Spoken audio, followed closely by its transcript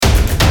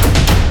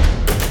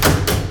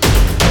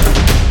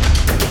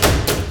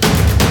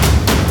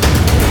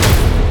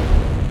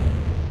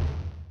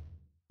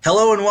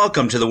Hello and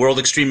welcome to the World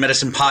Extreme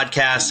Medicine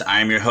Podcast.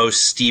 I'm your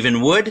host,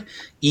 Stephen Wood,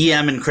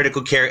 EM and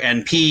Critical Care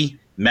NP,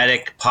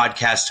 medic,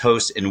 podcast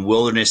host, and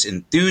wilderness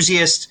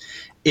enthusiast.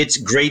 It's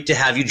great to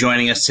have you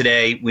joining us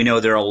today. We know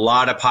there are a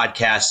lot of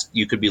podcasts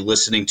you could be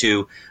listening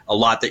to, a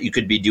lot that you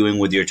could be doing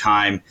with your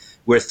time.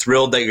 We're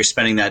thrilled that you're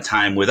spending that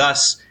time with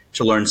us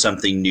to learn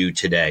something new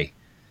today.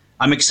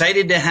 I'm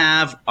excited to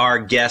have our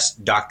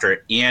guest,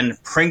 Dr. Anne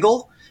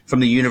Pringle, from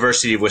the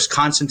University of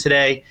Wisconsin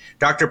today.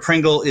 Dr.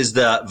 Pringle is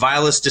the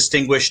Vilas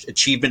Distinguished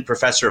Achievement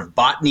Professor of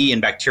Botany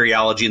and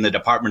Bacteriology in the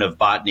Department of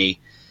Botany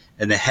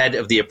and the head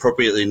of the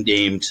appropriately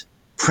named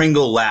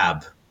Pringle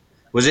Lab.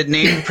 Was it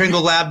named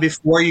Pringle Lab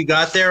before you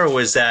got there, or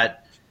was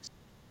that?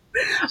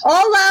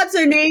 All labs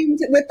are named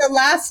with the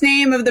last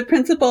name of the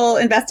principal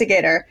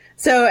investigator.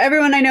 So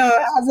everyone I know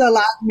has a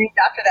lab named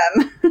after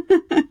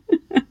them.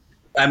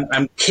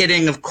 I'm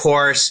kidding, of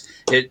course.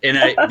 This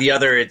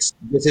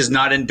is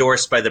not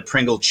endorsed by the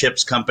Pringle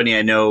Chips Company.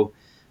 I know.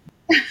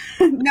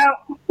 No.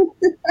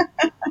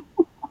 I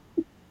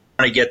want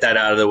to get that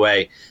out of the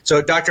way.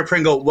 So, Dr.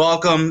 Pringle,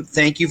 welcome.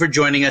 Thank you for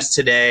joining us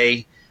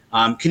today.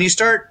 Can you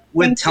start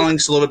with telling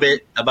us a little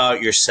bit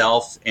about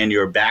yourself and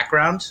your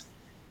background?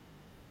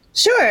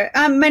 Sure.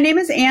 My name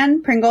is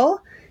Anne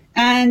Pringle.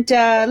 And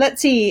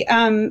let's see,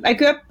 I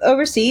grew up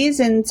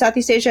overseas in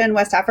Southeast Asia and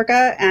West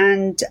Africa,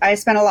 and I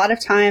spent a lot of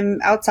time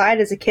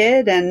outside as a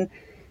kid. And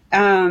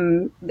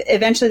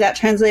eventually that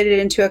translated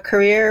into a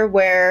career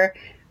where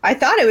I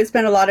thought I would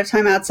spend a lot of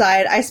time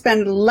outside. I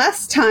spend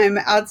less time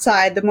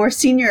outside the more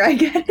senior I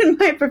get in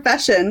my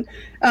profession.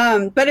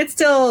 But I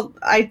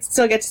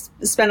still get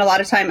to spend a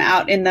lot of time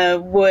out in the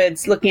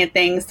woods, looking at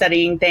things,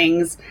 studying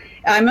things.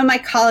 I'm a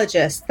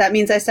mycologist. That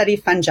means I study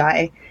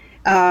fungi.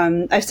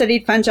 I've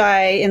studied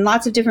fungi in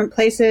lots of different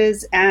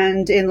places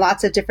and in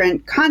lots of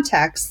different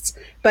contexts.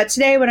 But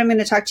today what I'm going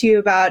to talk to you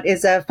about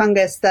is a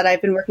fungus that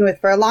I've been working with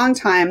for a long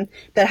time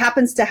that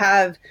happens to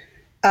have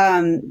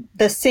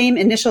the same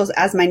initials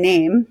as my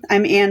name.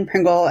 I'm Anne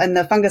Pringle, and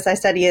the fungus I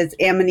study is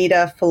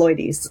Amanita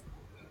phalloides,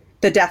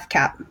 the death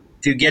cap.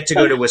 If you get to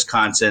go to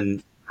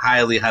Wisconsin,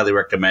 highly, highly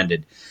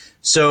recommended.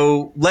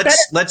 So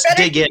let's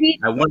dig in.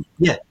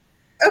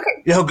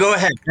 Okay. No, go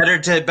ahead.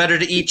 Better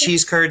to eat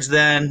cheese curds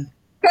than.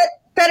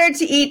 Better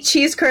to eat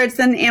cheese curds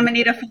than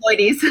Amanita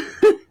phalloides.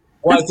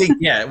 Well, I think,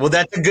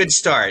 that's a good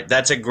start.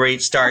 That's a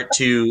great start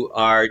to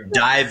our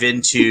dive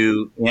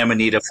into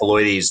Amanita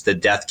phalloides, the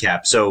death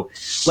cap. So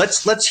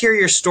let's hear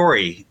your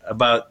story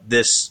about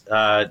this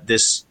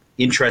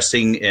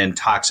interesting and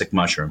toxic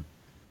mushroom.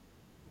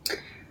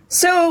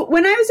 So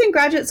when I was in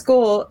graduate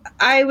school,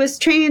 I was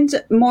trained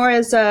more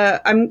as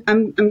I'm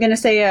going to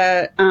say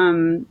a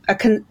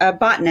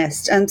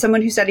botanist and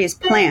someone who studies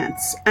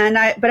plants.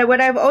 But what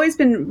I've always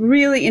been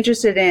really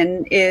interested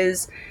in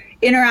is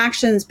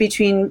interactions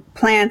between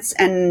plants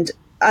and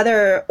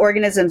other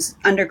organisms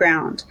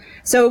underground.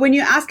 So when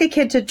you ask a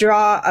kid to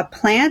draw a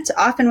plant,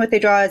 often what they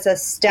draw is a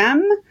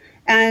stem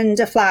and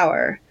a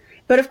flower.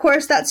 But of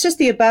course, that's just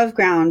the above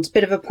ground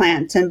bit of a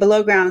plant, and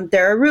below ground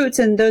there are roots,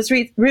 and those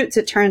roots,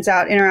 it turns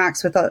out,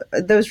 interact with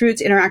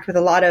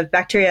a lot of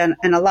bacteria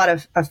and a lot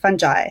of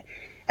fungi.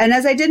 And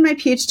as I did my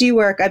PhD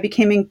work, I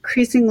became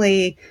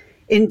increasingly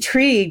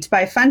intrigued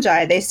by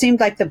fungi. They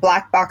seemed like the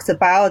black box of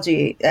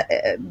biology.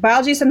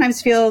 Biology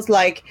sometimes feels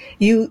like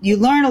you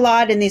learn a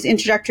lot in these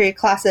introductory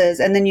classes,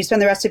 and then you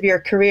spend the rest of your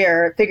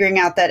career figuring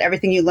out that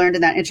everything you learned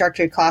in that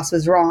introductory class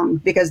was wrong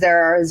because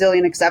there are a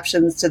zillion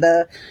exceptions to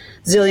the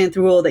zillionth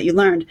rule that you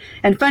learned.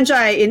 And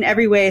fungi in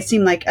every way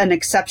seem like an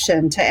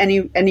exception to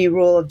any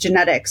rule of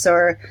genetics,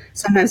 or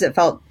sometimes it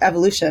felt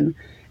evolution.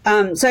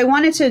 So I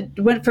wanted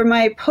for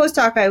my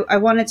postdoc, I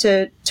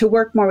wanted to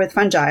work more with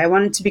fungi. I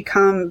wanted to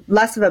become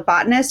less of a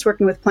botanist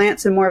working with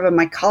plants and more of a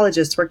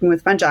mycologist working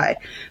with fungi.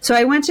 So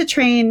I went to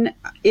train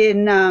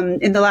in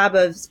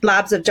the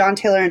labs of John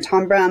Taylor and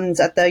Tom Bruns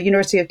at the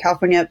University of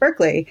California at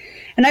Berkeley.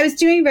 And I was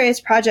doing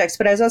various projects,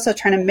 but I was also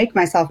trying to make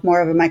myself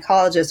more of a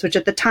mycologist, which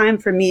at the time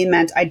for me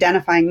meant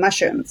identifying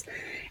mushrooms.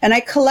 And I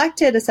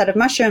collected a set of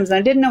mushrooms, and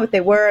I didn't know what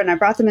they were, and I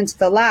brought them into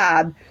the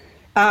lab.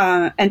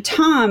 And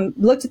Tom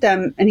looked at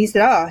them and he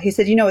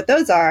said, you know what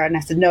those are? And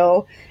I said,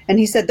 no. And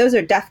he said, those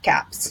are death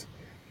caps.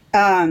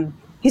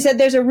 He said,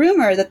 there's a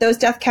rumor that those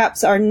death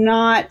caps are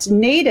not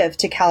native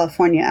to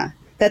California,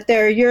 that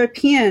they're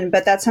European,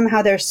 but that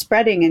somehow they're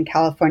spreading in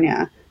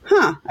California.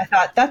 I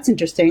thought, that's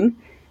interesting.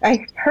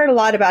 I heard a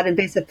lot about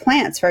invasive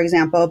plants, for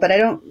example, but I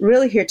don't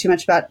really hear too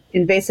much about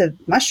invasive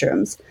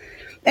mushrooms.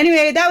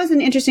 Anyway, that was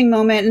an interesting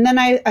moment. And then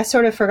I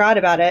sort of forgot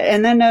about it.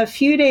 And then a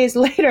few days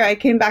later, I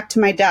came back to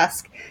my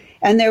desk,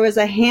 and there was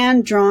a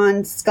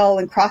hand-drawn skull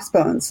and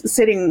crossbones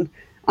sitting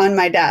on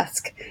my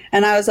desk.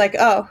 And I was like,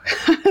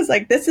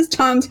 this is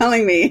Tom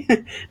telling me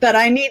that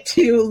I need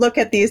to look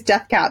at these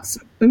death caps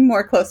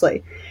more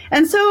closely.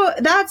 And so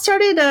that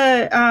started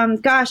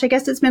I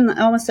guess it's been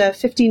almost a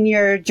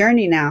 15-year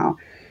journey now.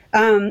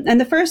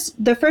 And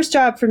the first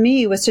job for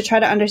me was to try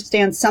to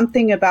understand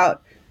something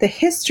about the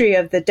history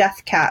of the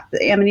death cap,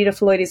 the Amanita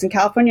phalloides in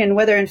California, and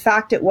whether in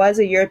fact it was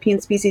a European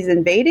species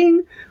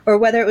invading or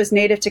whether it was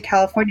native to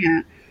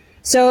California.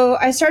 So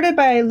I started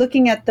by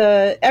looking at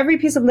every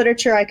piece of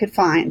literature I could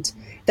find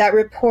that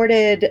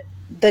reported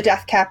the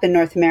death cap in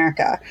North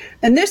America.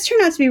 And this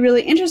turned out to be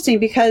really interesting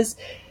because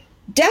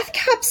death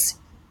caps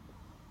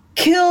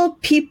kill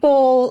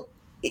people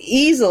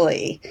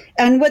easily.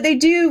 And what they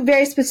do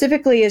very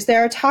specifically is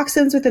there are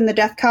toxins within the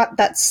death cap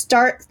that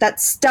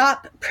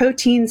stop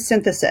protein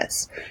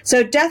synthesis.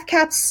 So death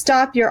caps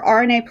stop your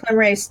RNA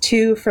polymerase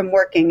II from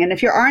working. And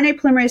if your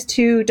RNA polymerase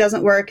II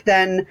doesn't work,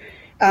 then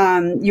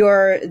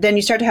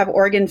you start to have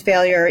organ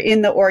failure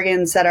in the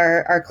organs that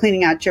are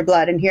cleaning out your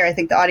blood. And here I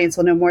think the audience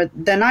will know more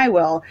than I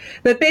will.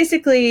 But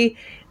basically,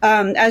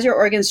 as your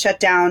organs shut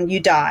down, you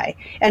die.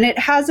 And it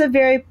has a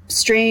very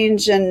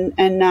strange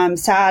and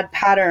sad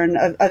pattern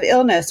of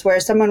illness where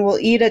someone will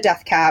eat a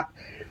death cap,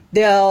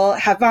 they'll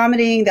have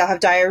vomiting, they'll have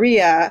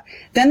diarrhea,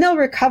 then they'll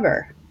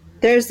recover.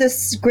 There's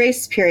this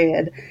grace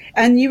period,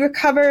 and you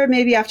recover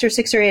maybe after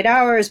 6 or 8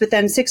 hours, but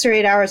then 6 or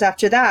 8 hours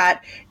after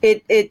that,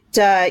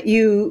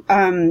 you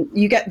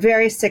get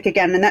very sick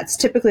again, and that's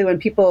typically when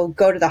people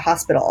go to the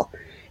hospital.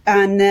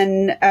 And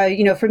then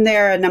from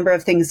there, a number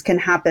of things can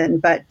happen,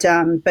 but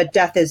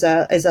death is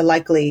a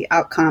likely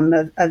outcome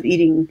of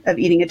eating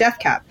a death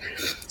cap.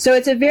 So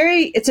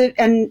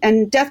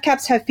and death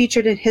caps have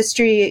featured in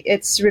history.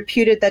 It's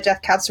reputed that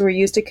death caps were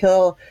used to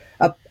kill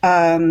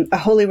a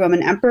Holy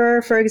Roman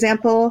Emperor, for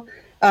example.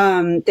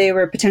 They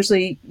were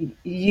potentially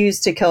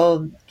used to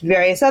kill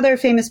various other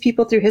famous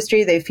people through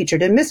history. They've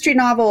featured in mystery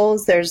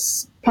novels.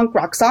 There's punk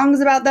rock songs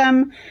about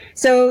them.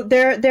 So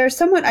they're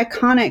somewhat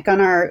iconic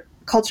on our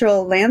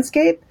cultural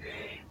landscape.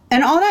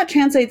 And all that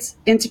translates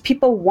into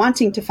people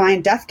wanting to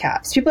find death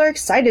caps. People are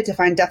excited to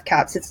find death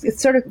caps.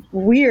 It's sort of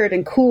weird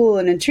and cool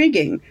and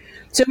intriguing.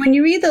 So when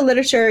you read the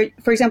literature,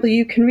 for example,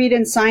 you can read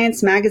in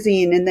Science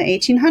magazine in the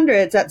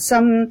 1800s that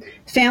some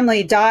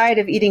family died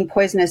of eating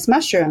poisonous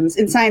mushrooms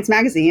in Science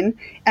magazine.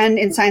 And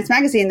in Science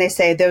magazine, they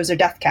say those are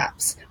death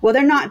caps. Well,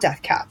 they're not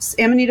death caps.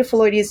 Amanita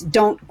phalloides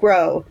don't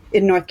grow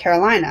in North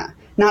Carolina,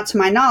 not to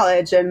my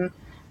knowledge. And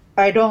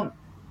I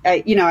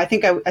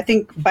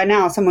think by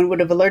now someone would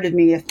have alerted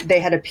me if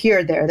they had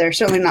appeared there. They're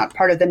certainly not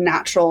part of the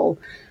natural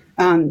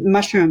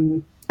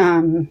mushroom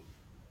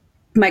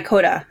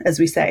mycota, as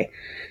we say.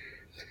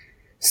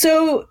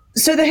 So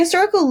the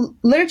historical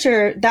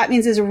literature, that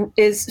means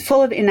is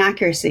full of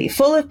inaccuracy,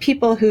 full of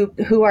people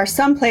who are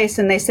someplace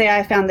and they say,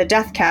 I found the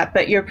death cap,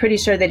 but you're pretty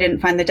sure they didn't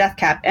find the death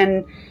cap.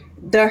 And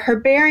the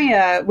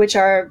herbaria,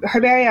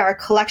 herbaria are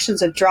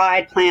collections of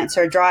dried plants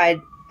or dried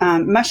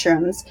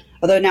mushrooms,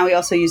 although now we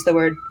also use the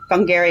word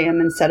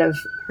fungarium instead of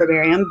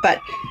herbarium.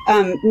 But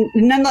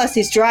nonetheless,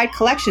 these dried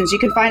collections, you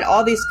can find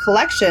all these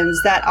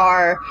collections that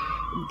are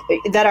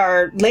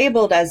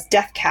labeled as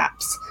death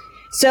caps.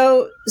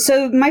 So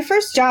my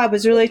first job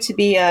was really to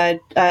be a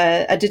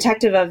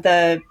detective of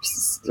the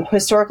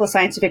historical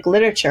scientific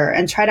literature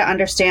and try to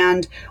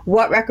understand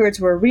what records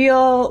were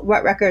real,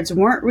 what records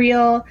weren't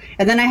real.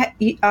 And then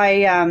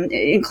I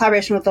in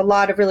collaboration with a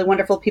lot of really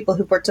wonderful people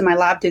who've worked in my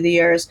lab through the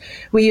years,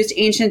 we used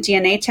ancient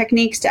DNA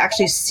techniques to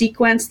actually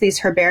sequence these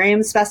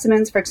herbarium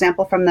specimens, for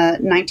example, from the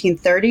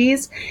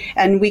 1930s.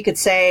 And we could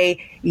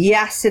say,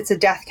 yes, it's a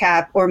death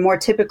cap, or more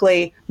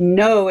typically,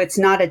 no, it's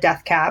not a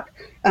death cap.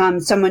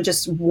 Someone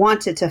just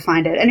wanted to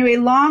find it. Anyway,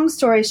 long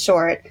story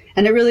short,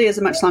 and it really is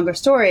a much longer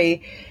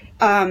story,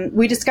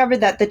 we discovered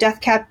that the death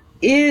cap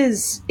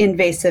is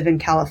invasive in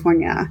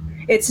California.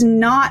 It's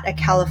not a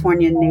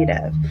Californian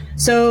native.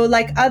 So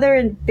like other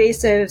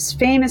invasives,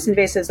 famous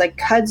invasives like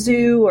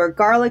kudzu or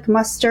garlic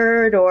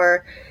mustard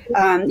or,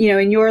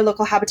 in your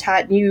local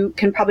habitat, you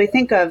can probably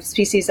think of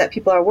species that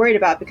people are worried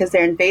about because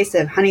they're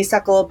invasive,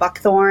 honeysuckle,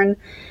 buckthorn.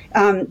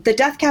 The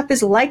death cap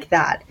is like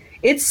that.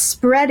 It's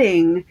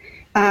spreading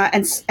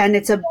and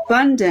it's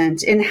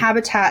abundant in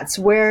habitats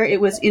where it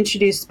was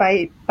introduced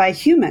by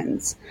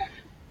humans.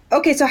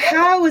 Okay, so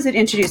how was it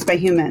introduced by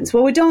humans?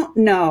 Well, we don't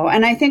know,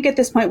 and I think at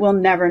this point we'll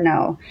never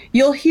know.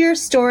 You'll hear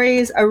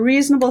stories. A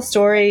reasonable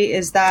story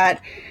is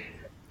that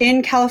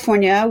in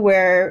California,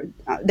 where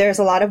there's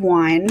a lot of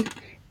wine,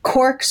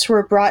 corks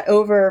were brought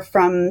over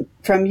from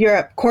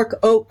Europe. Cork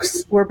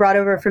oaks were brought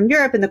over from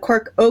Europe, and the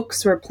cork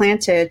oaks were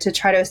planted to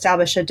try to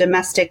establish a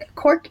domestic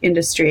cork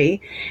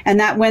industry. And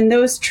that when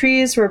those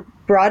trees were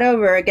brought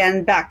over,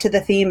 again, back to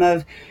the theme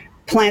of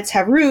plants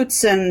have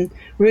roots and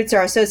roots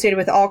are associated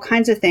with all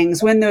kinds of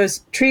things. When those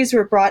trees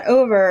were brought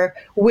over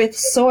with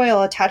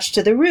soil attached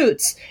to the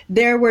roots,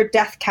 there were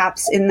death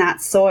caps in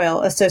that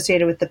soil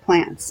associated with the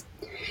plants.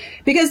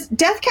 Because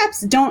death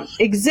caps don't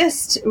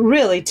exist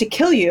really to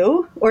kill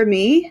you or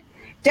me.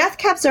 Death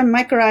caps are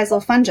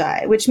mycorrhizal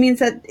fungi, which means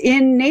that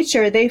in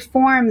nature they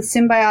form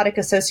symbiotic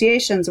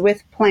associations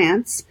with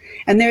plants,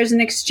 and there's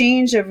an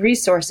exchange of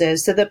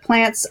resources. So the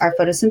plants are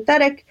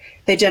photosynthetic,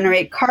 they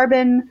generate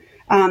carbon.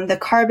 The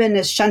carbon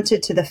is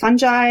shunted to the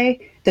fungi,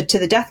 to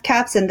the death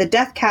caps, and the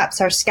death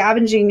caps are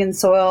scavenging in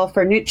soil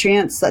for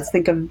nutrients. Let's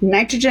think of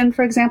nitrogen,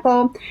 for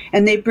example,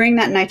 and they bring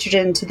that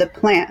nitrogen to the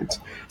plant.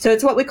 So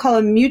it's what we call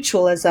a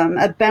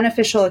mutualism, a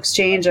beneficial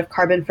exchange of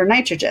carbon for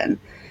nitrogen.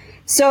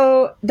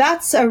 So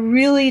that's a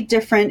really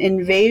different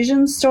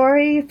invasion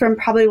story from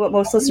probably what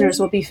most listeners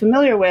will be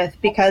familiar with,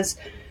 because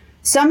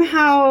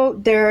somehow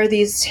there are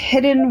these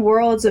hidden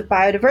worlds of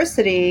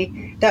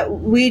biodiversity that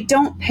we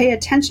don't pay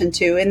attention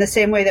to in the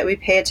same way that we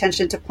pay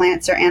attention to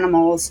plants or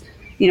animals,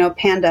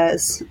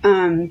 pandas.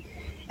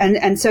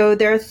 And so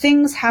there are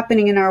things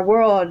happening in our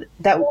world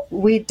that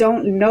we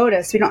don't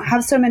notice. We don't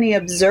have so many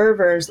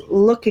observers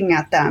looking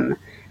at them.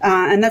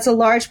 And that's a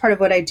large part of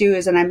what I do,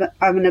 is I'm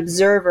an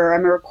observer,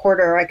 I'm a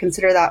recorder. I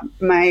consider that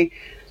my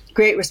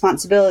great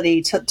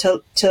responsibility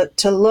to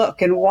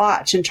look and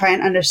watch and try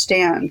and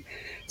understand.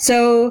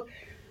 So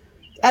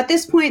at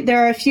this point,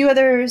 there are a few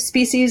other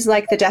species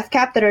like the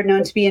deathcap that are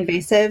known to be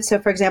invasive. So,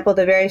 for example,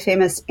 the very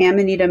famous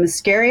Amanita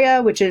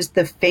muscaria, which is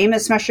the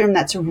famous mushroom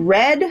that's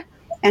red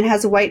and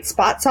has white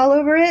spots all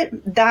over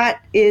it,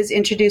 that is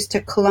introduced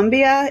to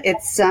Colombia.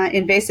 It's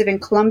invasive in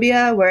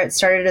Colombia, where it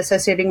started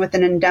associating with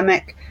an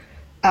endemic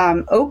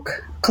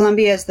oak.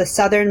 Colombia is the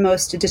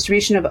southernmost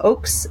distribution of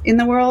oaks in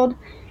the world.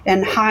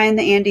 And high in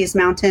the Andes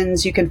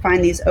Mountains, you can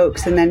find these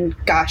oaks. And then,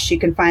 you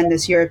can find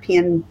this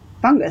European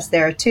fungus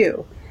there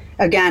too,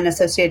 again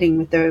associating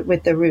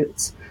with the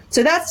roots.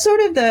 So that's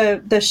sort of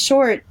the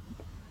short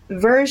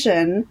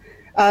version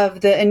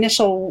of the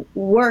initial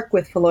work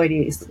with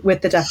Phalloides,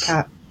 with the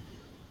deathcap.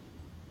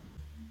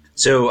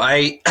 So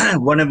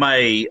one of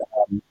my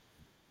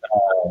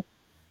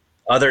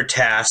other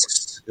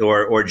tasks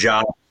or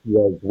jobs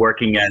was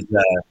working as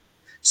a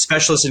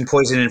specialist in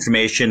poison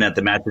information at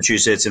the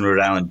Massachusetts and Rhode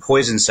Island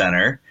Poison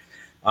Center.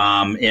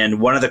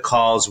 And one of the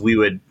calls we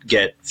would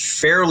get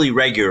fairly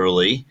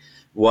regularly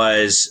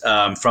was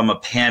from a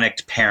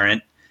panicked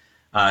parent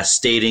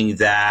stating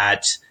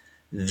that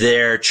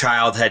their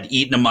child had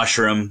eaten a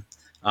mushroom,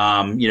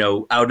 out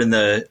in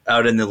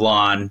the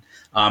lawn.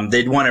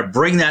 They'd want to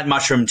bring that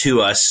mushroom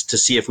to us to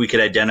see if we could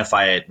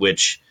identify it,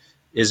 which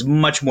is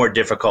much more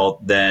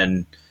difficult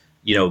than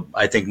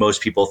I think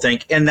most people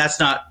think. And that's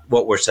not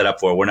what we're set up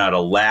for. We're not a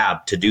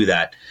lab to do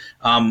that.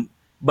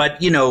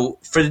 But,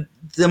 for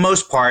the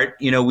most part,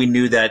 we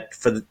knew that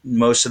for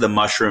most of the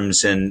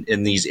mushrooms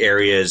in these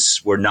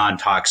areas were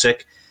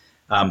non-toxic.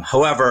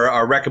 However,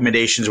 our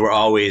recommendations were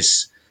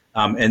always,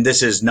 and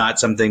this is not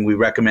something we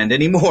recommend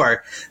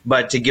anymore,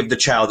 but to give the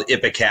child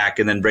Ipecac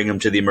and then bring them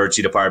to the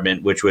emergency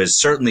department, which was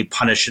certainly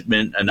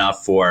punishment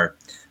enough for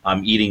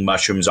eating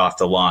mushrooms off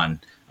the lawn.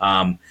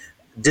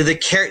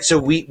 So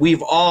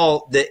we've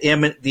all,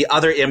 the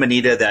other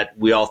Amanita that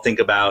we all think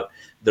about,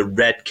 the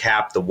red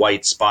cap, the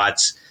white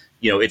spots,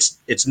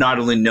 it's not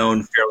only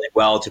known fairly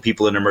well to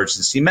people in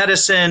emergency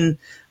medicine,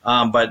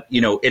 but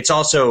it's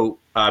also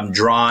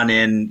drawn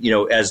in,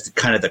 as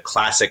kind of the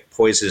classic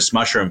poisonous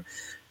mushroom.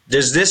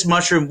 Does this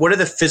mushroom, what are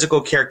the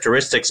physical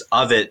characteristics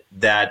of it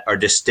that are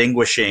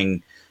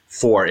distinguishing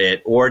for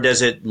it, or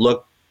does it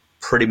look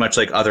pretty much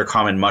like other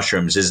common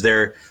mushrooms? Is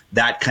there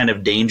that kind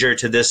of danger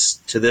to this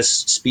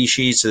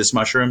species, to this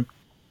mushroom?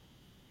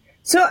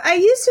 So I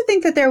used to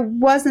think that there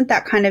wasn't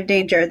that kind of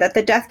danger, that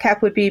the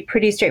deathcap would be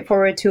pretty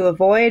straightforward to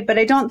avoid, but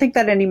I don't think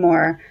that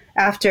anymore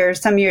after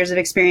some years of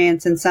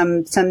experience and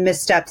some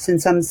missteps in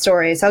some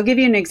stories. I'll give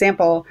you an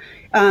example.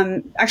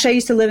 Actually, I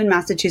used to live in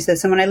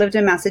Massachusetts, and when I lived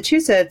in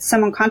Massachusetts,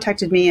 someone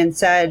contacted me and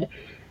said,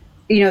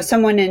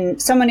 someone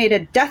ate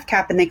a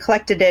deathcap and they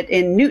collected it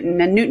in Newton,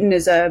 and Newton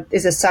is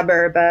a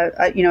suburb,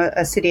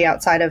 a city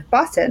outside of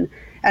Boston.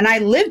 And I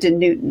lived in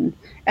Newton,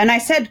 and I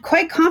said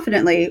quite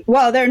confidently,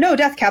 "Well, there are no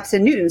deathcaps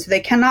in Newton, so they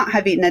cannot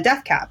have eaten a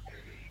deathcap."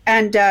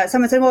 And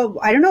someone said, "Well,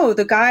 I don't know.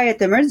 The guy at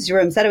the emergency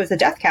room said it was a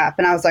deathcap,"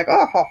 and I was like,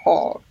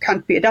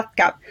 "Can't be a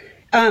deathcap."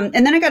 And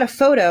then I got a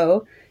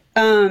photo,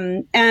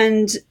 and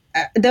it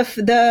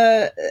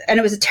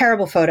was a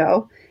terrible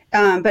photo.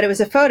 But it was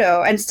a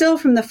photo, and still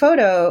from the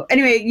photo,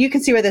 anyway, you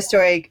can see where this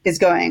story is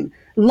going.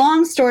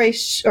 Long story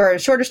or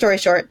shorter story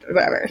short,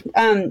 whatever.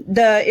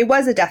 It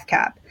was a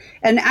deathcap,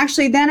 and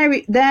actually,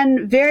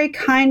 then very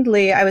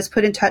kindly, I was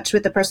put in touch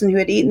with the person who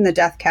had eaten the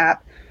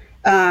deathcap,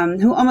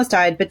 who almost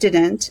died but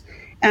didn't,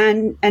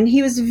 and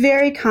he was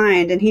very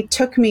kind, and he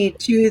took me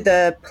to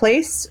the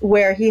place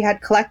where he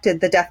had collected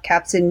the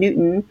deathcaps in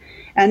Newton,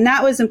 and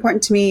that was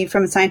important to me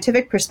from a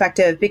scientific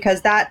perspective,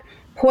 because that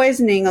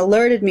poisoning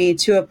alerted me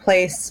to a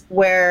place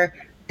where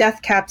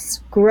deathcaps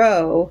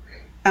grow,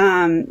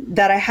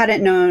 that I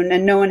hadn't known,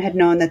 and no one had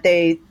known that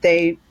they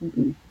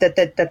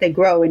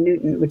grow in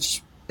Newton,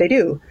 which they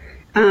do,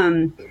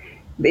 in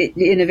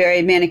a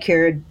very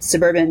manicured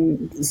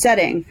suburban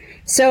setting.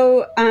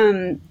 So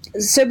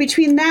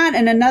between that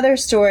and another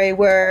story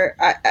where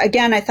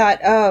I thought,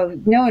 oh,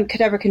 no one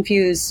could ever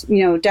confuse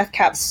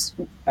deathcaps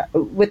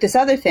with this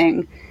other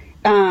thing.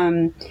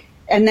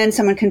 And then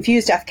someone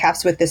confused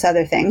deathcaps with this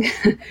other thing.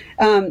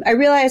 I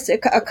realized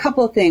a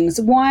couple of things.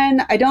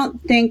 One, I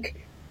don't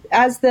think,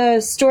 as the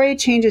story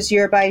changes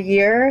year by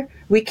year,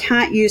 we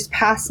can't use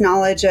past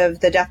knowledge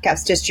of the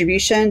deathcaps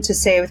distribution to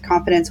say with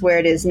confidence where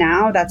it is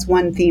now. That's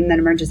one theme that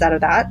emerges out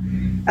of that.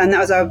 And that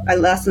was a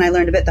lesson I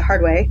learned a bit the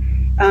hard way.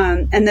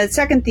 And the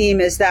second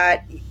theme is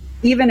that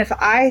even if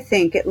I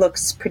think it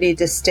looks pretty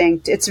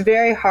distinct, it's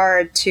very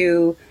hard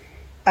to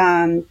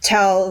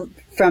tell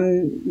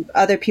from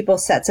other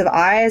people's sets of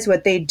eyes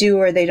what they do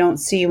or they don't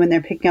see when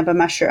they're picking up a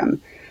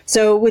mushroom.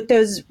 So with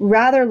those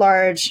rather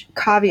large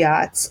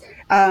caveats,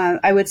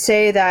 I would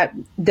say that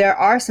there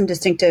are some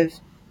distinctive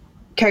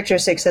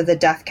characteristics of the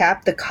death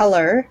cap. The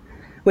color,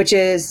 which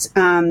is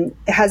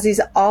has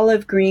these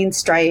olive green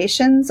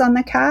striations on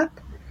the cap.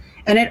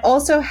 And it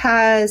also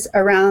has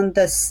around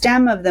the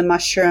stem of the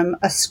mushroom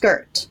a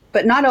skirt,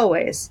 but not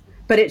always.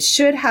 But it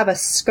should have a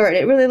skirt.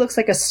 It really looks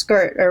like a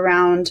skirt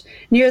around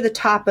near the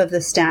top of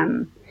the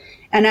stem.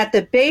 And at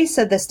the base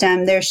of the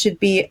stem, there should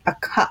be a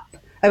cup.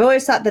 I've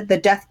always thought that the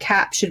death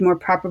cap should more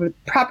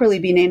properly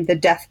be named the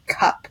death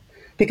cup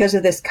because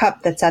of this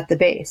cup that's at the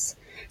base.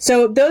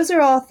 So those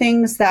are all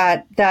things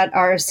that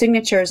are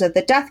signatures of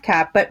the death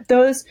cap. But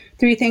those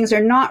three things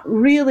are not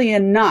really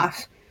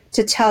enough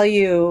to tell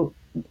you.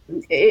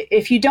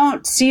 If you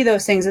don't see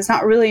those things, it's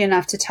not really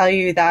enough to tell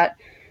you that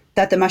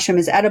the mushroom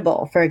is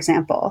edible, for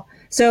example.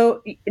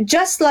 So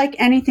just like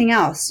anything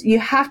else, you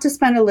have to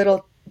spend a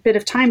little bit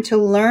of time to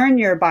learn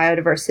your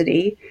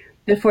biodiversity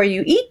before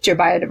you eat your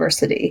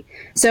biodiversity.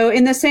 So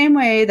in the same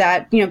way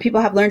that, people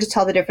have learned to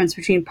tell the difference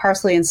between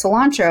parsley and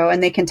cilantro,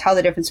 and they can tell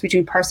the difference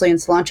between parsley and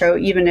cilantro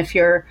even if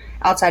you're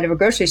outside of a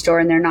grocery store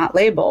and they're not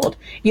labeled,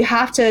 you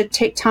have to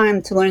take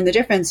time to learn the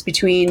difference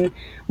between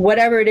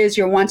whatever it is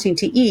you're wanting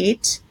to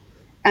eat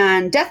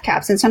and death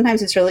caps. And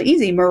sometimes it's really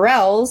easy.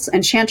 Morels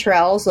and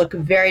chanterelles look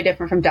very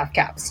different from death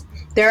caps.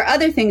 There are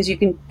other things you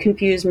can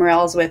confuse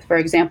morels with, for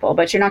example,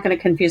 but you're not going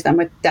to confuse them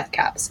with death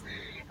caps.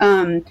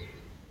 So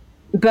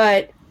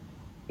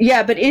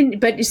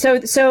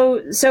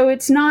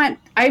it's not,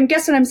 I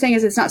guess what I'm saying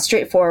is it's not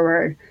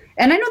straightforward.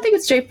 And I don't think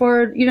it's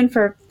straightforward even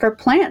for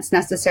plants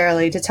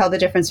necessarily to tell the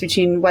difference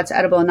between what's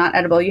edible and not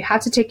edible. You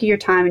have to take your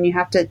time and you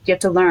have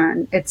to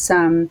learn. It's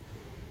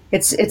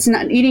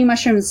not, eating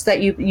mushrooms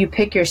that you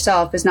pick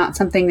yourself is not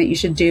something that you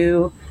should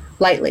do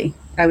lightly,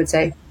 I would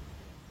say.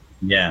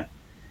 Yeah.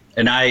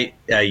 And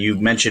you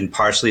mentioned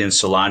parsley and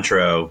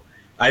cilantro.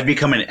 I've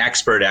become an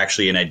expert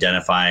actually in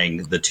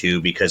identifying the two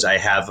because I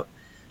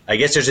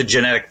guess there's a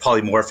genetic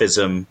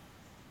polymorphism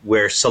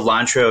where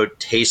cilantro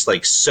tastes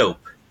like soap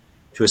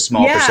to a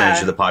small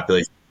percentage of the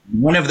population.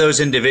 One of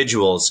those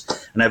individuals,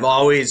 and I've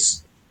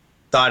always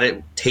thought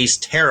it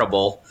tastes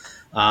terrible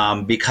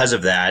because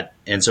of that.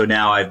 And so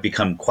now I've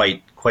become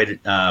quite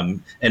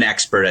an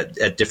expert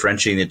at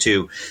differentiating the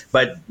two.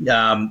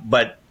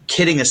 But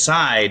kidding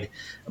aside,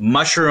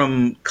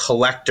 mushroom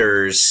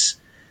collectors,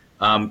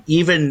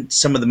 even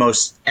some of the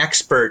most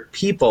expert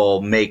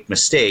people make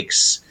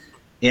mistakes.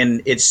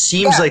 And it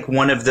seems like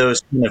one of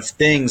those kind of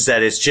things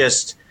that is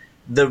just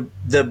the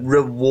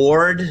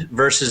reward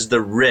versus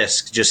the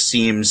risk just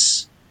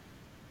seems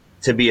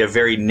to be a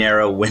very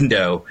narrow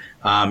window.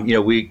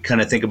 We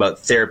kind of think about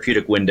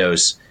therapeutic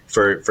windows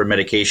for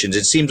medications.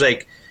 It seems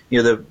like,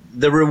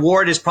 the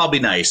reward is probably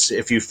nice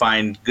if you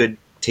find good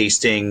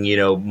tasting,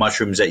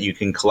 mushrooms that you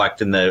can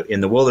collect in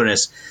the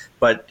wilderness.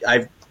 But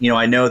I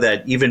know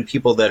that even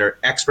people that are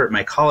expert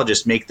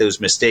mycologists make those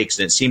mistakes,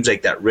 and it seems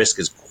like that risk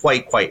is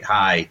quite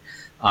high.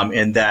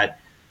 And that,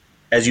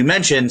 as you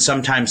mentioned,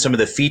 sometimes some of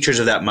the features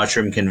of that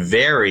mushroom can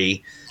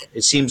vary.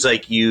 It seems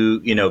like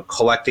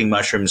collecting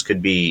mushrooms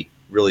could be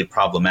really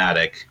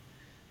problematic,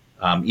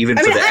 even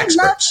for the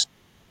experts.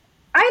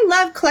 I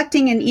love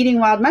collecting and eating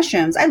wild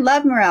mushrooms. I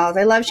love morels.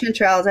 I love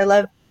chanterelles. I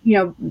love,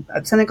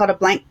 something called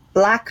a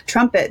black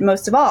trumpet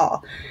most of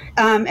all.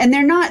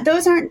 And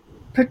those aren't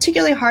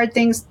particularly hard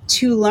things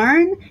to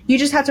learn. You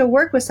just have to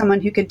work with someone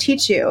who could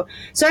teach you.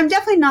 So I'm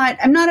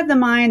not of the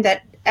mind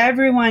that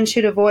everyone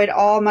should avoid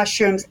all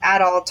mushrooms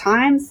at all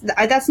times.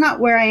 That's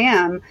not where I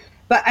am.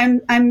 But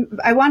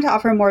I want to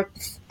offer a more,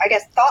 I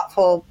guess,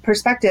 thoughtful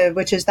perspective,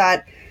 which is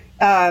that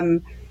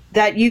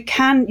that you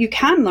can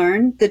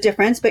learn the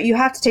difference, but you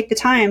have to take the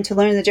time to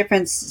learn the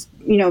difference,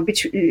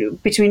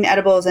 between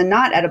edibles and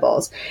not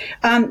edibles.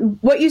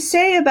 What you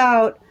say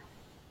about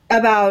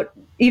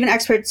even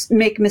experts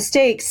make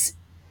mistakes,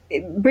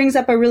 it brings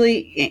up a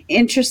really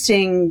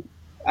interesting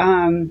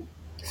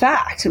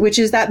fact, which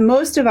is that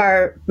most of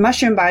our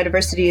mushroom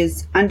biodiversity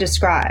is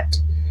undescribed.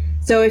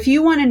 So if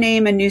you want to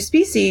name a new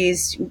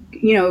species,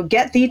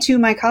 get the2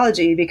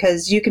 mycology,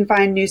 because you can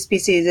find new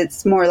species.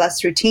 It's more or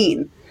less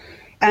routine.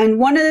 And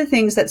one of the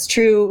things that's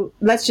true,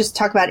 let's just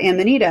talk about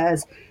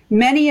Amanitas.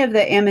 Many of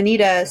the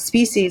Amanita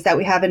species that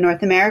we have in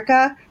North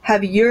America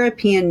have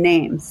European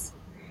names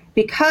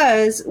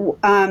because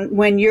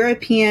when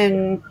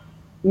European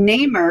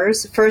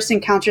namers first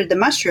encountered the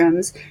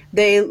mushrooms,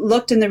 they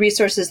looked in the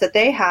resources that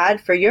they had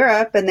for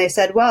Europe and they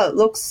said, well, it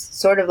looks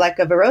sort of like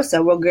a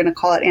verosa. We're going to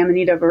call it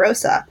Amanita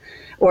verosa,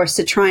 or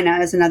citrina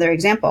is another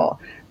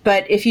example.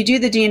 But if you do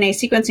the DNA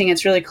sequencing,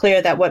 it's really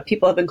clear that what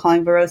people have been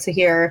calling verosa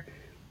here,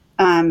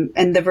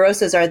 and the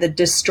verosas are the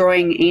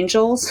destroying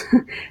angels.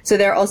 So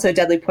they're also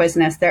deadly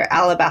poisonous. They're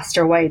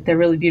alabaster white. They're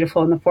really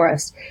beautiful in the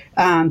forest.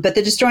 But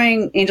the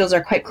destroying angels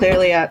are quite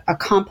clearly a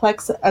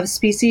complex of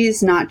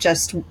species, not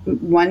just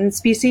one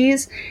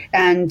species.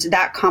 And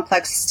that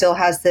complex still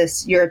has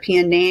this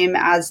European name,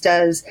 as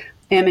does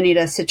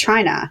Amanita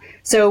citrina.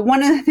 So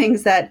one of the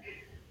things that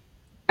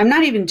I'm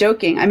not even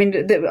joking. I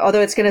mean, although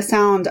it's going to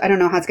sound, I don't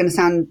know how it's going to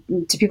sound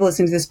to people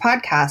listening to this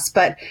podcast,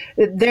 but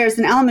there's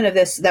an element of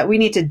this that we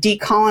need to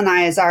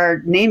decolonize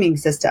our naming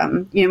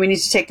system. You know, we need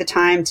to take the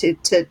time to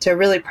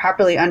really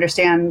properly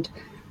understand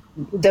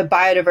the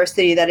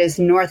biodiversity that is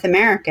North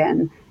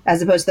American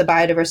as opposed to the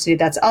biodiversity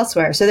that's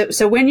elsewhere.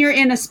 So when you're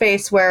in a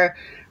space where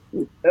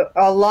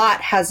a lot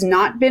has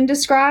not been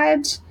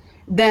described,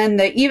 then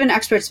the even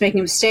experts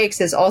making mistakes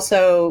is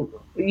also,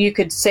 you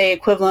could say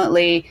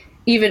equivalently,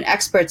 even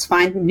experts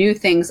find new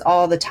things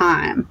all the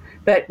time.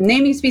 But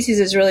naming species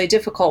is really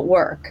difficult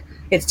work.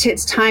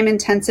 It's time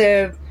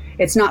intensive.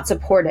 It's not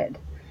supported.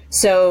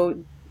 So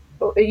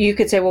you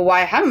could say, well,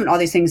 why haven't all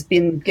these things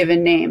been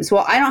given names?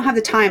 Well, I don't have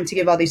the time to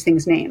give all these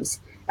things names.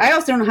 I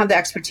also don't have the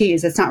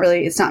expertise. It's not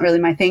really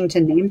my thing to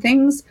name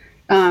things.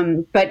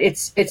 But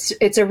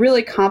it's a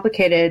really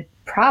complicated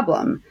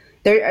problem.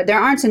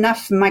 There aren't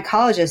enough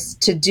mycologists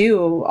to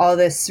do all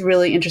this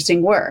really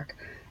interesting work.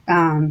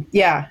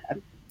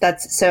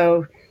 That's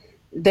so.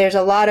 There's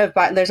a lot of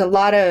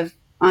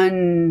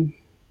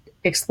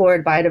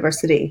unexplored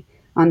biodiversity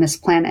on this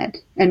planet,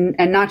 and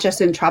not just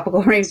in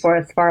tropical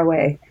rainforests far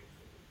away.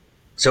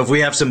 So if we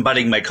have some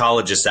budding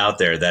mycologists out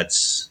there,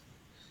 that's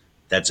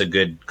a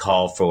good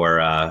call for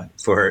a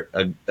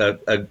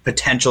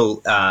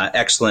potential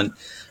excellent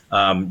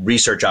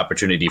research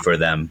opportunity for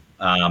them.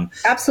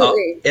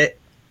 Absolutely.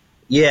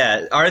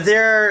 Yeah. Are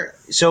there,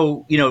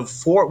 so, you know,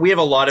 we have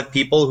a lot of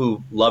people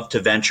who love to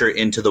venture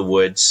into the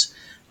woods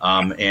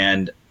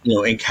and, you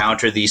know,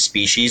 encounter these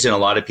species, and a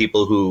lot of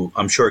people who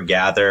I'm sure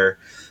gather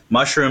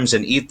mushrooms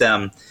and eat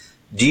them.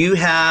 Do you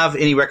have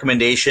any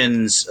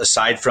recommendations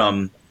aside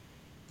from,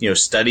 you know,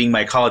 studying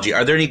mycology?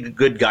 Are there any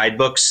good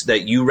guidebooks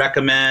that you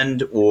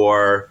recommend,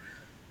 or,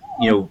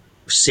 you know,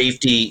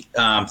 safety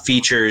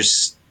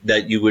features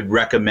that you would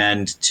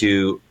recommend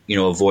to, you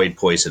know, avoid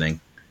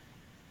poisoning?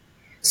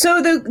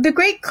 So the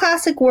great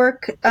classic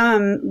work,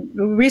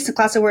 recent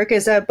classic work,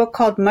 is a book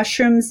called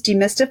Mushrooms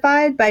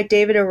Demystified by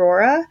David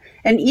Arora.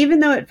 And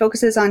even though it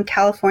focuses on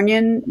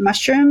Californian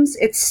mushrooms,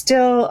 it's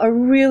still a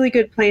really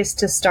good place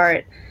to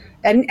start.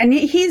 And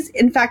he's,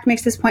 in fact,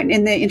 makes this point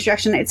in the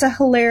introduction. It's a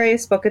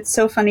hilarious book. It's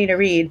so funny to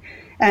read.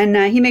 And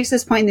he makes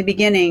this point in the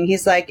beginning.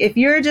 He's like, if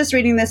you're just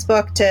reading this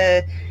book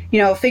to,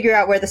 you know, figure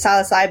out where the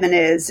psilocybin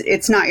is,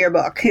 it's not your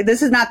book.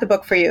 This is not the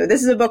book for you.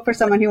 This is a book for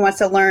someone who wants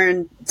to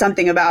learn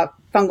something about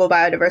fungal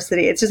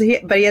biodiversity. It's just,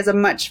 but he has a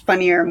much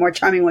funnier, more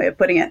charming way of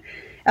putting it.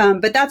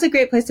 But that's a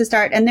great place to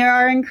start. And there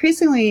are an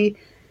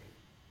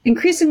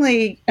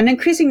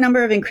increasing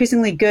number of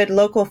increasingly good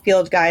local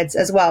field guides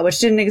as well, which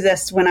didn't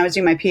exist when I was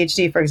doing my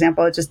PhD, for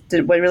example. It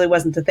really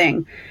wasn't the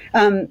thing.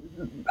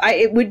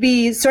 It would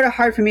be sort of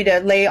hard for me to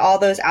lay all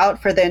those out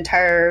for the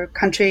entire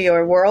country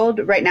or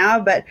world right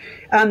now. But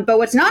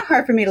what's not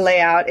hard for me to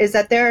lay out is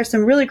that there are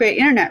some really great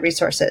internet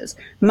resources.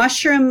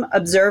 Mushroom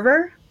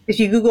Observer, if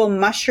you Google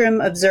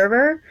Mushroom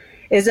Observer,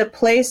 is a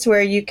place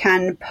where you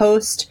can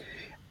post,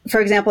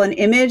 for example, an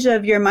image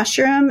of your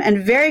mushroom, and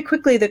very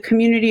quickly the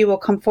community will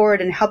come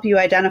forward and help you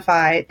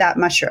identify that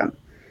mushroom.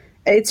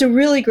 It's a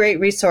really great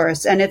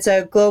resource, and it's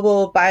a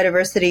global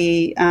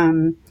biodiversity,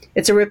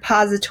 it's a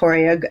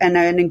repository, and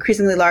an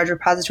increasingly large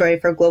repository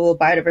for global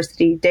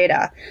biodiversity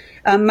data.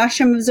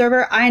 Mushroom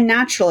Observer,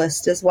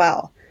 iNaturalist as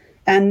well.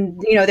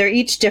 And, you know, they're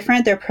each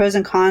different. There are pros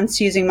and cons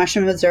to using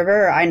Mushroom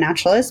Observer or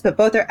iNaturalist, but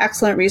both are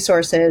excellent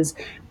resources,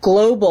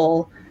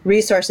 global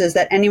resources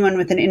that anyone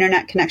with an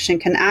internet connection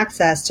can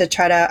access to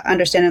try to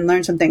understand and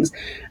learn some things.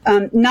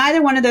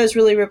 Neither one of those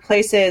really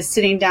replaces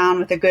sitting down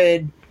with a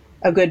good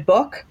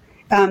book.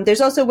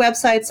 There's also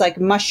websites like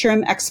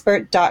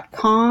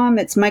mushroomexpert.com.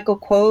 It's Michael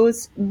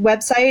Kuo's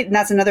website, and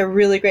that's another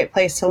really great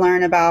place to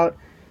learn about,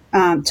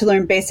 to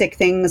learn basic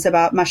things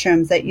about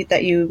mushrooms that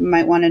you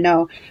might want to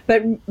know.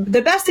 But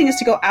the best thing is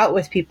to go out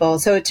with people.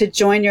 So to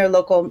join your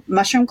local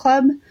mushroom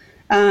club.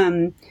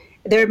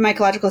 There are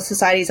mycological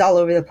societies all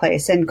over the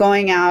place, and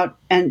going out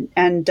and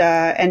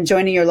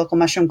joining your local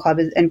mushroom club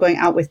and going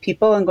out with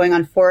people and going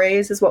on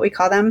forays is what we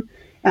call them.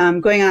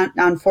 Going out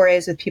on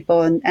forays with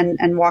people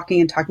and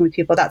walking and talking with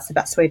people, that's the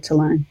best way to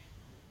learn.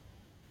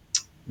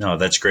 No,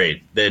 that's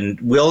great. Then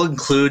we'll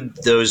include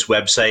those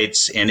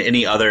websites and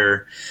any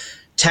other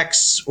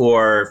texts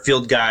or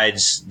field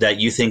guides that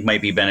you think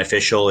might be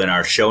beneficial in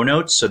our show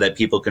notes so that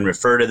people can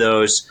refer to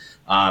those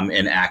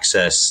and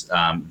access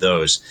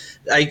those.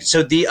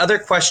 So the other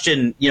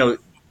question, you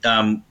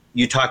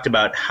talked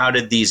about how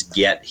did these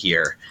get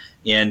here?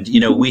 And,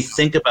 we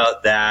think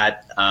about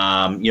that,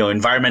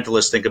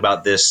 environmentalists think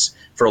about this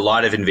for a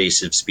lot of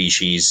invasive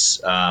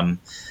species. In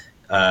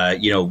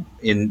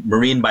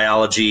marine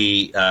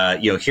biology,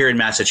 here in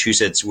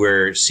Massachusetts,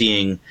 we're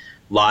seeing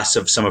loss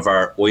of some of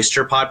our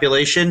oyster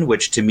population,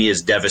 which to me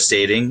is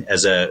devastating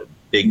as a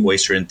big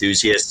oyster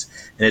enthusiast.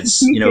 And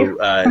it's,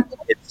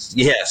 it's,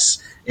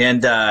 yes.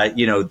 And,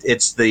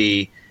 it's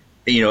the,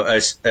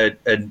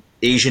 an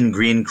Asian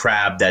green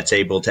crab that's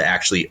able to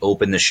actually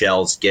open the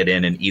shells, get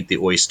in and eat the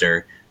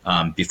oyster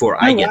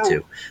before I get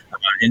to.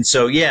 And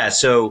so,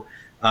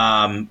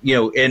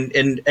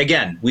 And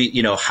again,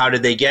 how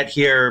did they get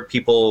here?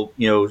 People,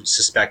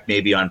 suspect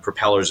maybe on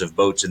propellers of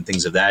boats and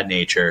things of that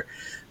nature.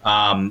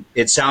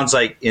 It sounds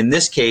like in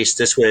this case,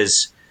 this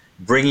was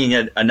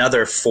bringing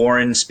another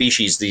foreign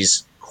species,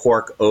 these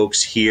cork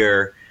oaks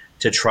here,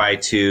 to try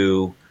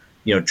to,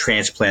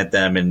 transplant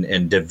them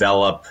and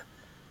develop,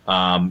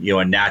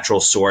 a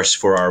natural source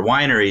for our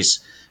wineries.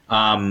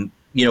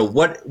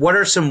 What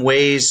are some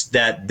ways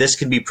that this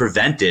can be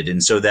prevented,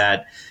 and so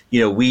that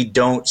we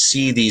don't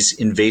see these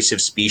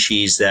invasive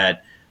species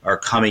that are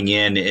coming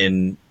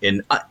in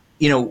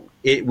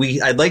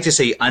I'd like to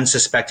say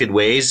unsuspected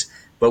ways,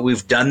 but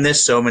we've done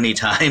this so many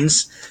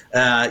times,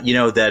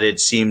 that it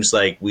seems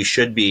like we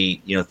should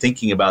be,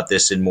 thinking about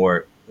this in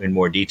more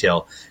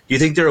detail. Do you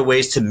think there are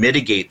ways to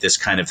mitigate this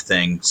kind of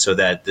thing so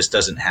that this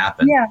doesn't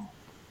happen?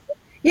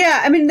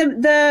 Yeah. I mean,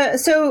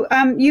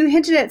 you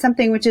hinted at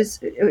something which is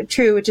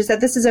true, which is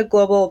that this is a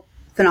global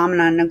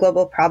phenomenon, a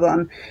global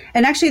problem.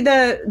 And actually,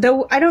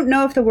 I don't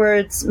know if the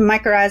words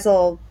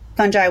mycorrhizal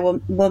fungi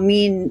will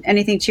mean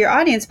anything to your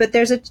audience, but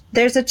there's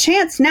a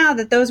chance now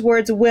that those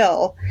words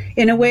will,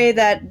 in a way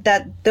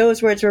that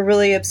those words were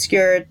really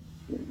obscured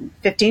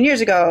 15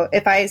 years ago.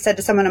 If I said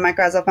to someone a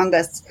mycorrhizal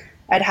fungus,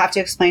 I'd have to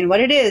explain what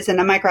it is. And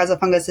a mycorrhizal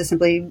fungus is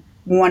simply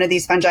one of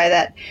these fungi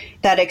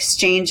that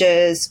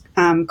exchanges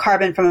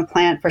carbon from a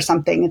plant for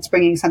something. It's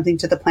bringing something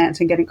to the plant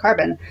and getting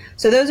carbon.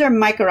 So those are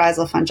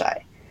mycorrhizal fungi.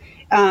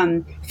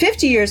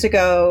 50 years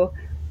ago,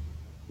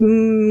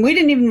 we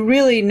didn't even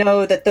really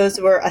know that those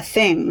were a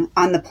thing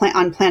on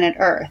planet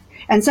Earth.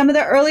 And some of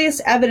the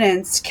earliest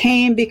evidence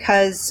came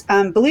because,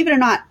 believe it or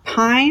not,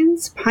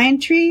 pine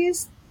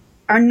trees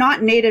are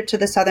not native to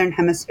the Southern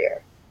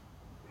Hemisphere.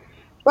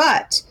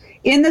 But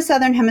in the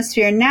Southern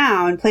Hemisphere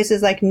now, in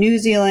places like New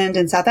Zealand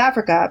and South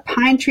Africa,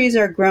 pine trees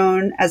are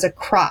grown as a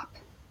crop,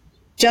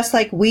 just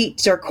like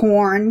wheat or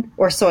corn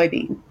or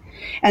soybean.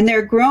 And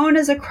they're grown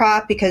as a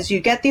crop because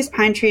you get these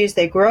pine trees,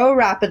 they grow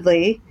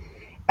rapidly.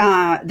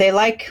 They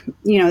like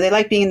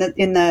being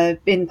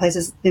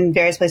in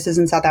various places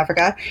in South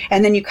Africa.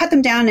 And then you cut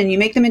them down and you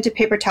make them into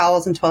paper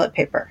towels and toilet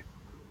paper.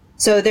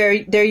 So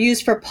they're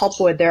used for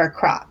pulpwood. They're a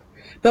crop.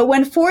 But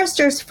when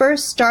foresters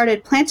first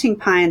started planting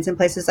pines in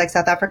places like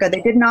South Africa,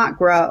 they did not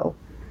grow.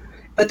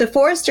 But the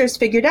foresters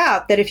figured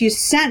out that if you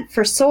sent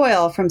for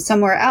soil from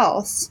somewhere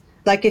else,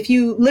 like if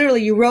you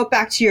wrote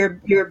back to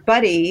your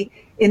buddy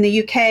in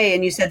the UK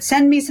and you said,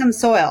 send me some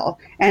soil,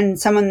 and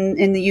someone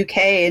in the UK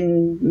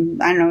in,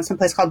 I don't know, some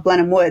place called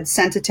Blenheim Woods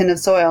sent a tin of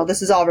soil.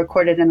 This is all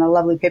recorded in a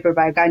lovely paper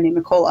by a guy named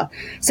Nicola,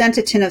 sent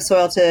a tin of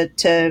soil to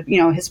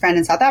his friend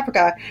in South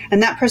Africa,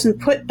 and that person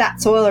put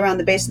that soil around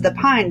the base of the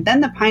pine,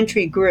 then the pine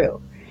tree grew.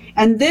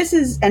 And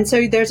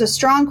so there's a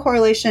strong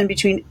correlation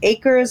between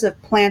acres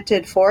of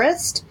planted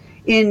forest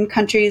in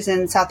countries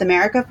in South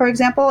America, for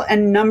example,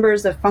 and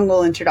numbers of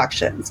fungal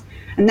introductions.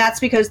 And that's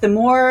because the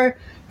more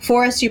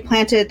forest you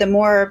planted, the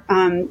more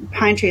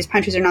pine trees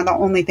are not the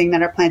only thing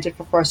that are planted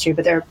for forestry,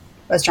 but they're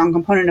a strong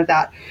component of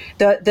that.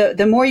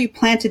 The more you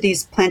planted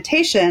these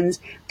plantations,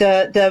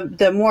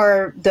 the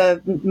more the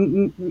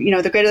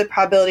greater the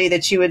probability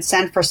that you would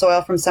send for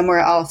soil from somewhere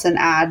else and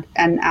add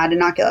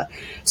inocula.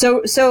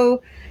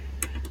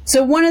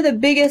 So one of the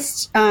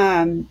biggest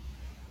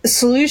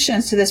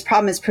solutions to this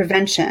problem is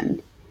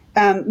prevention,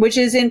 which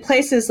is in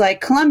places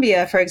like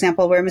Colombia, for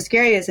example, where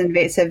Muscaria is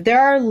invasive.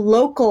 There are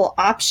local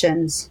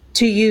options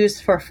to use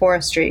for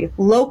forestry,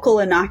 local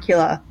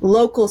inocula,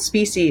 local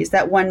species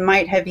that one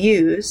might have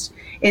used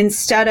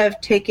instead of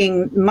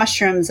taking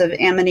mushrooms of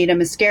Amanita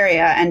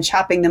muscaria and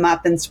chopping them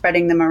up and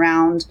spreading them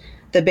around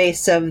the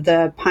base of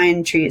the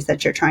pine trees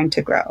that you're trying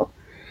to grow.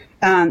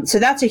 So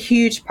that's a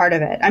huge part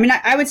of it. I mean,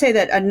 I would say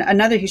that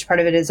another huge part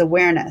of it is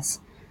awareness,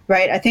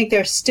 right? I think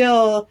there's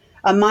still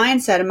a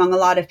mindset among a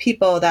lot of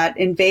people that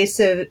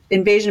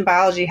invasion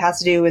biology has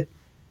to do with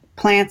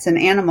plants and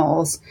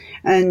animals,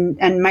 and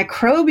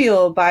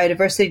microbial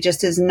biodiversity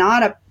just is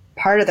not a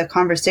part of the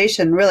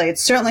conversation, really.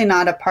 It's certainly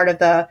not a part of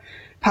the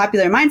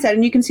popular mindset.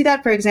 And you can see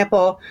that, for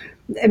example,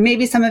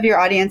 maybe some of your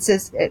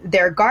audiences,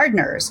 they're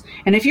gardeners.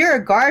 And if you're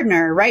a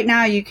gardener, right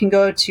now you can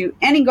go to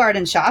any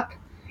garden shop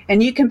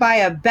and you can buy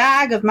a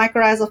bag of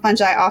mycorrhizal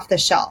fungi off the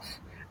shelf.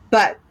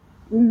 But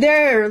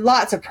there are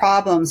lots of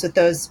problems with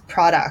those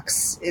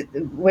products,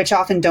 which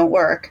often don't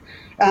work.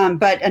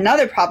 But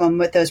another problem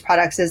with those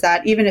products is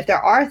that even if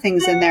there are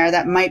things in there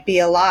that might be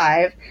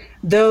alive,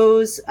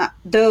 those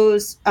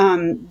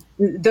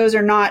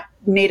are not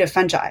native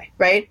fungi,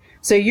 right?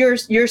 So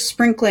you're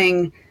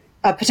sprinkling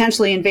a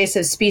potentially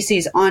invasive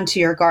species onto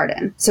your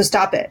garden. So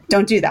stop it.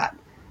 Don't do that.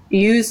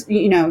 Use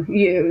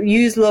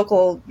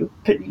local,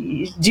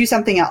 do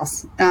something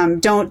else.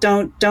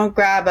 Don't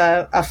grab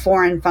a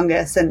foreign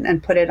fungus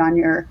and put it on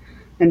your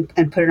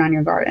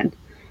garden.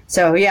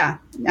 So yeah,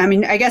 I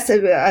mean, I guess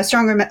a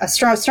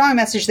strong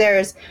message there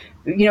is,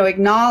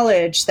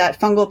 acknowledge that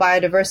fungal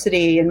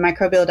biodiversity and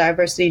microbial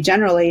diversity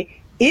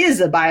generally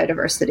is a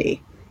biodiversity.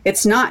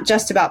 It's not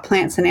just about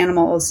plants and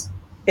animals.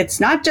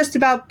 It's not just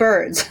about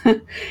birds.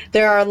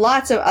 There are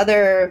lots of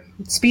other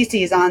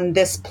species on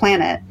this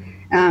planet.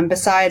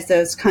 besides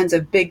those kinds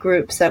of big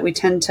groups that we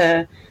tend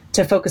to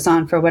focus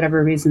on for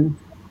whatever reason.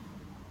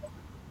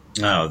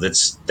 Oh,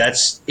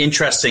 that's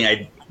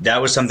interesting.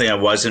 That was something I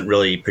wasn't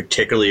really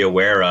particularly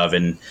aware of,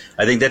 and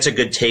I think that's a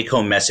good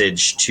take-home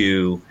message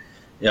to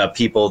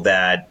people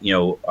that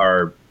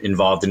are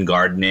involved in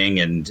gardening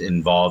and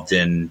involved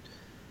in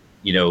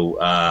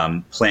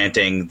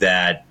planting,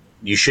 that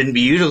you shouldn't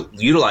be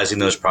utilizing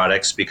those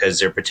products because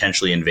they're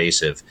potentially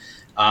invasive.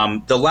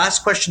 The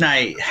last question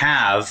I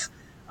have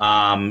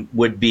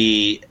would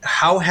be,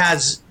 how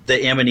has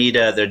the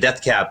Amanita, the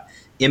death cap,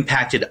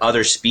 impacted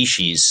other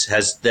species?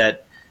 Has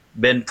that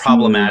been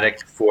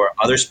problematic for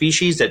other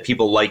species that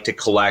people like to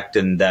collect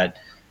and that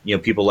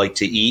people like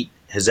to eat?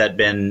 Has that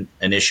been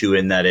an issue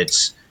in that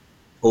it's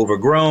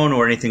overgrown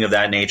or anything of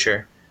that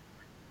nature?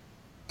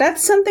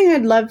 That's something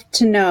I'd love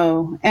to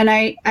know. And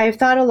I've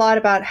thought a lot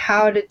about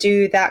how to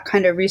do that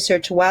kind of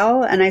research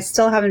well, and I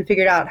still haven't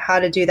figured out how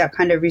to do that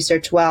kind of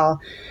research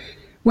well.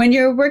 When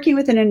you're working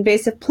with an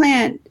invasive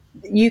plant,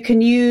 you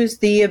can use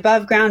the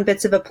above ground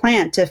bits of a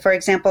plant to, for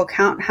example,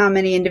 count how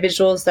many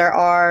individuals there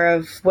are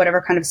of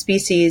whatever kind of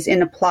species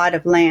in a plot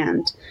of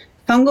land.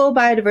 Fungal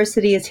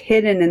biodiversity is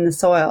hidden in the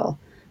soil.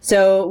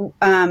 So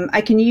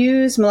I can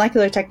use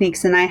molecular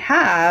techniques, and I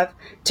have,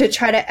 to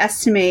try to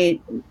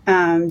estimate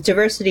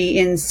diversity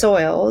in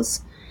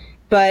soils,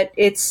 but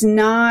it's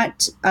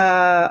not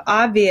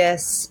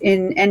obvious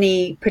in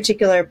any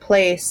particular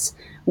place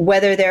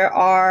whether there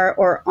are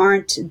or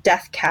aren't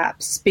death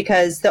caps,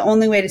 because the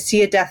only way to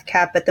see a death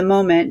cap at the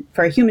moment,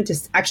 for a human to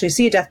actually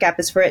see a death cap,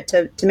 is for it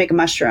to make a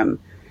mushroom.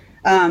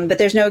 But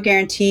there's no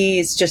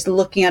guarantees just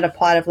looking at a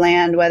plot of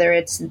land whether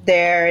it's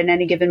there in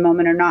any given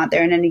moment or not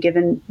there in any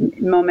given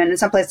moment. In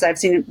some places I've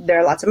seen there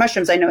are lots of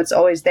mushrooms. I know it's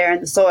always there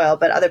in the soil,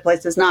 but other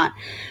places not.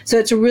 So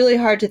it's really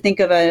hard to think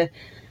of a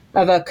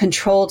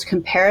controlled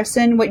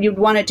comparison. What you'd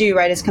want to do,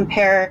 right, is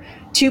compare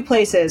two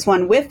places,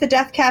 one with the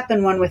death cap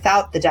and one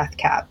without the death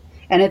cap.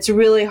 And it's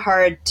really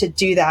hard to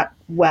do that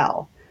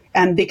well.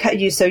 And because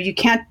you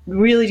can't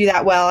really do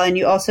that well, and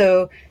you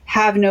also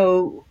have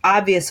no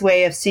obvious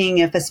way of seeing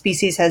if a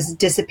species has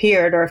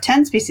disappeared or if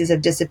 10 species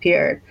have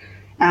disappeared,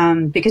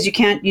 because you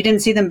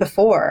didn't see them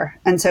before.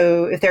 And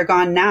so if they're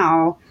gone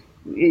now,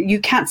 you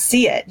can't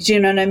see it. Do you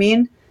know what I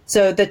mean?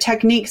 So the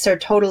techniques are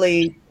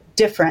totally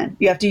different.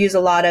 You have to use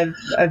a lot of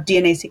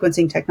DNA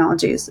sequencing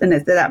technologies, and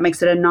that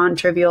makes it a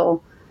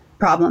non-trivial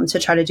problem to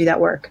try to do that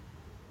work.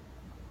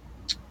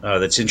 Oh,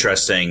 that's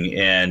interesting.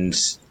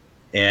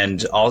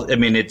 And all, I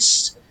mean, it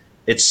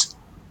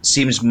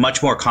seems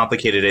much more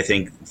complicated, I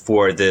think,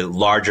 for the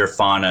larger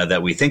fauna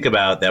that we think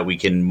about, that we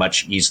can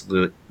much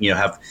easily,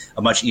 have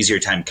a much easier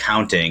time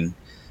counting.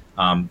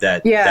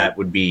 That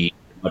would be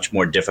a much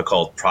more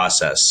difficult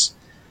process.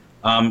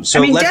 Death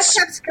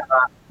caps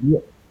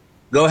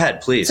go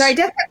ahead, please. Sorry,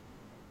 death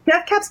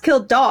caps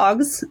kill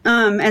dogs,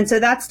 and so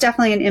that's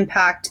definitely an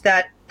impact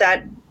that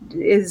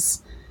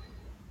is,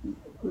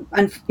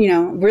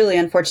 really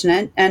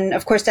unfortunate. And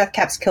of course, death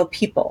caps kill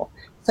people.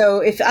 So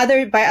if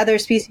by other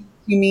species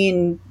you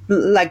mean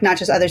like not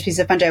just other species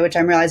of fungi, which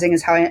I'm realizing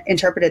is how I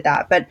interpreted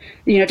that, but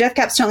death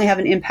caps certainly have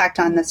an impact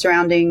on the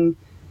surrounding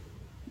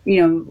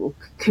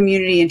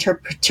community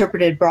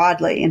interpreted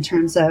broadly in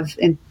terms of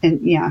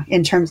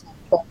in terms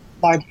of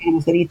large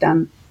animals that eat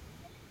them.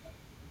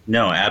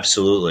 No,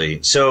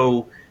 absolutely.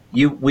 So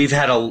we've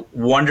had a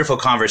wonderful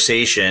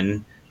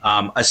conversation.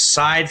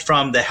 Aside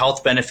from the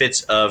health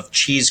benefits of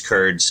cheese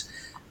curds,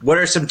 what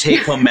are some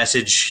take-home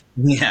message?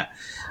 Yeah.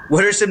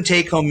 What are some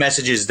take-home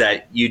messages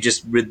that you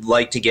just would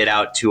like to get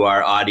out to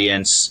our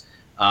audience,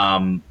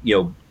 at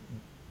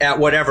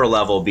whatever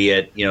level, be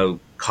it,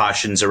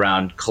 cautions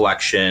around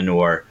collection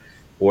or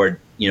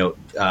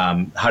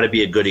how to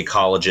be a good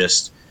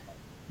ecologist?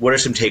 What are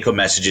some take-home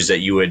messages that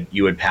you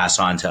would pass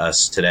on to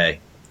us today?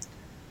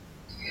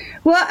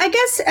 Well, I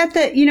guess at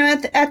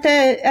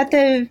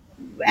the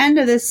end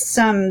of this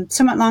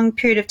somewhat long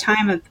period of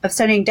time of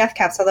studying death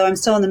caps, although I'm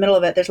still in the middle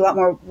of it, there's a lot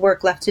more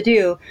work left to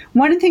do.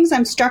 One of the things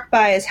I'm struck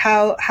by is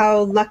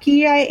how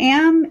lucky I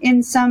am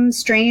in some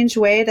strange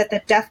way that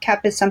the death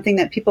cap is something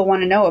that people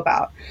want to know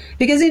about.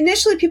 Because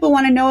initially people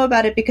want to know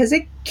about it because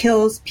it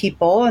kills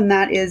people, and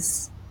that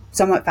is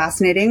somewhat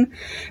fascinating.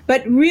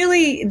 But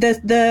really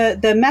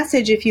the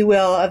message, if you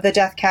will, of the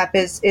death cap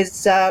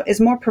is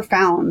more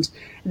profound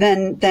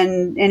than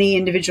any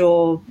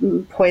individual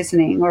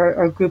poisoning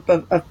or group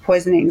of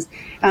poisonings.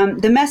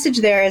 The message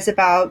there is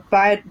about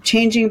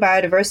changing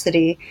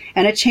biodiversity,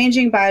 and a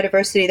changing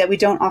biodiversity that we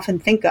don't often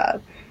think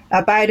of.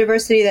 A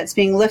biodiversity that's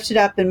being lifted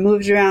up and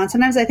moved around.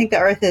 Sometimes I think the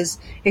Earth is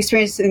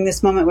experiencing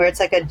this moment where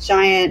it's like a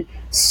giant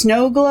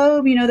snow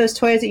globe, those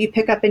toys that you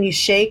pick up and you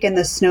shake and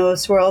the snow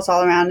swirls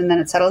all around and then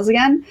it settles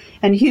again.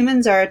 And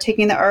humans are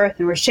taking the Earth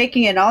and we're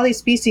shaking it, and all these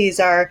species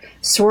are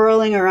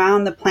swirling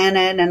around the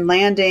planet and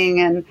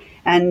landing,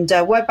 and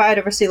what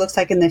biodiversity looks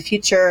like in the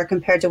future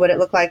compared to what it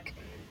looked like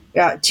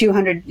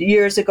 200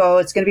 years ago.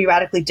 It's going to be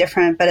radically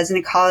different. But as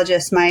an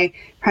ecologist, my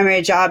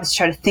primary job is to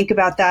try to think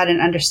about that and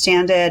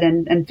understand it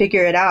and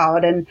figure it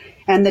out. And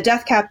the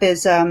death cap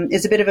is a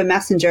bit of a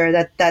messenger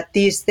that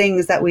these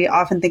things that we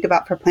often think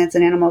about for plants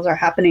and animals are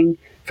happening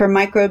for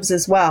microbes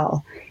as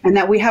well, and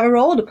that we have a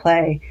role to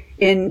play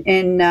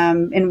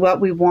in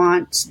what we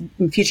want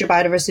future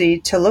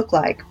biodiversity to look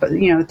like, but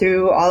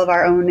through all of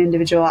our own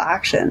individual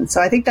actions.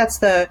 So I think that's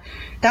the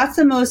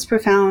most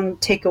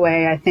profound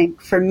takeaway, I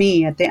think, for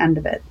me at the end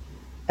of it,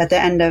 at the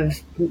end of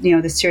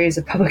the series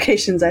of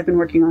publications I've been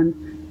working on.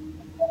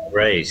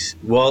 Right.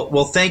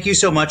 Well, thank you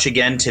so much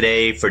again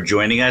today for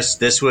joining us.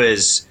 This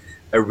was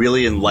a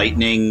really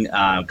enlightening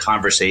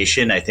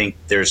conversation. I think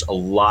there's a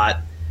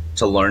lot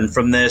to learn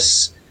from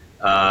this.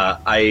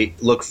 I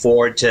look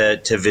forward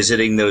to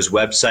visiting those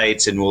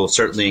websites, and we'll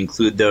certainly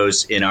include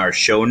those in our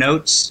show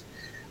notes.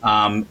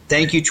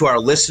 Thank you to our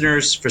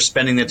listeners for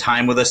spending the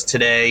time with us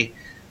today.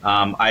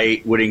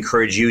 I would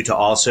encourage you to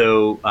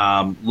also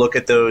look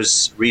at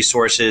those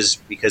resources,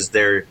 because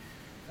they're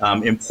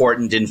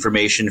important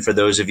information for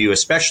those of you,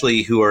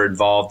 especially who are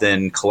involved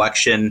in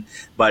collection,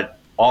 but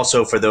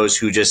also for those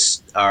who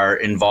just are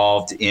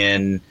involved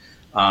in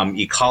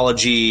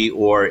ecology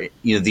or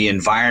the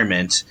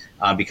environment,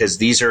 because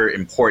these are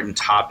important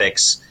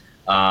topics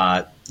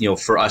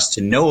for us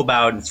to know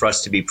about and for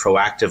us to be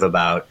proactive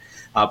about.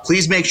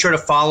 Please make sure to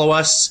follow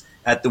us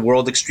at the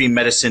World Extreme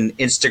Medicine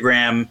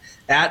Instagram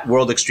at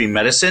World Extreme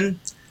Medicine,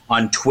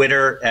 on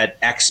Twitter at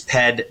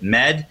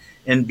XPEDMed,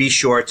 and be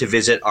sure to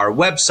visit our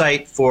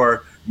website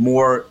for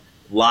more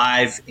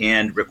live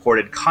and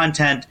recorded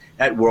content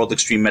at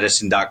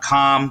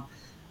worldextrememedicine.com.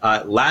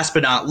 Last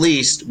but not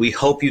least, we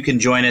hope you can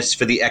join us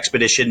for the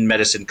Expedition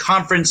Medicine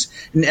Conference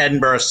in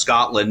Edinburgh,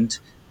 Scotland.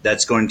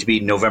 That's going to be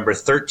November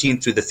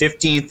 13th through the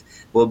 15th.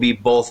 We'll be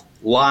both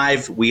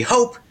live, we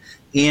hope,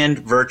 and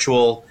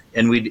virtual,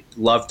 and we'd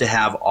love to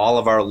have all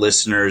of our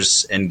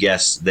listeners and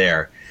guests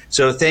there.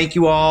 So thank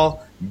you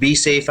all. Be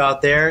safe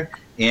out there,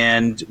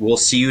 and we'll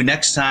see you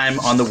next time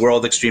on the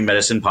World Extreme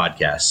Medicine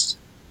Podcast.